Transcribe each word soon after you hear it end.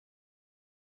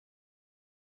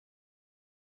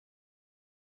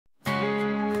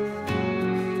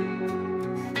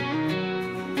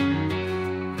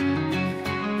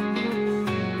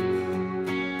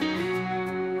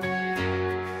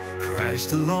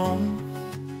Christ alone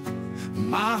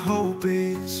my hope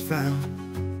is found.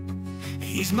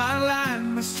 He's my light,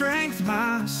 my strength,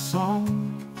 my song.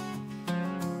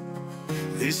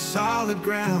 This solid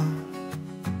ground,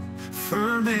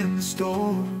 firm in the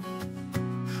storm.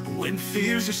 When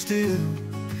fears are still,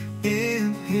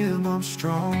 in Him I'm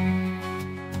strong.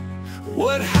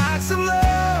 What heights of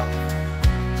love,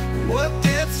 what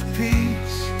depths of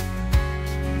peace,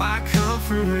 my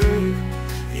comforter,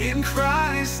 in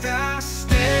Christ I stand.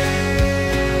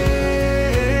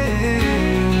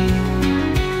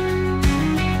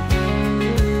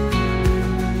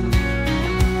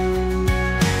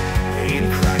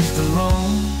 In Christ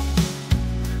alone,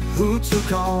 who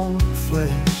took on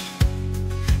flesh,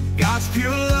 God's pure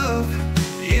love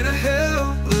in a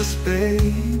helpless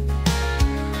babe.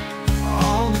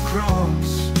 On the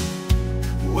cross,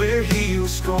 where He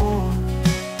was scorned,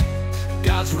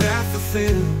 God's wrath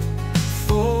fulfilled,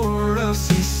 for us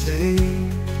He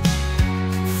saved.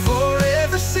 For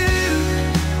every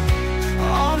sin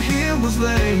on Him was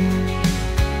laid.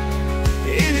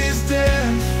 In His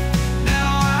death, now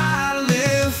I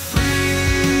live free.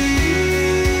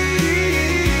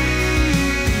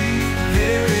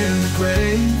 There in the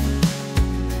grave,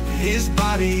 His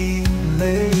body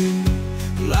lay.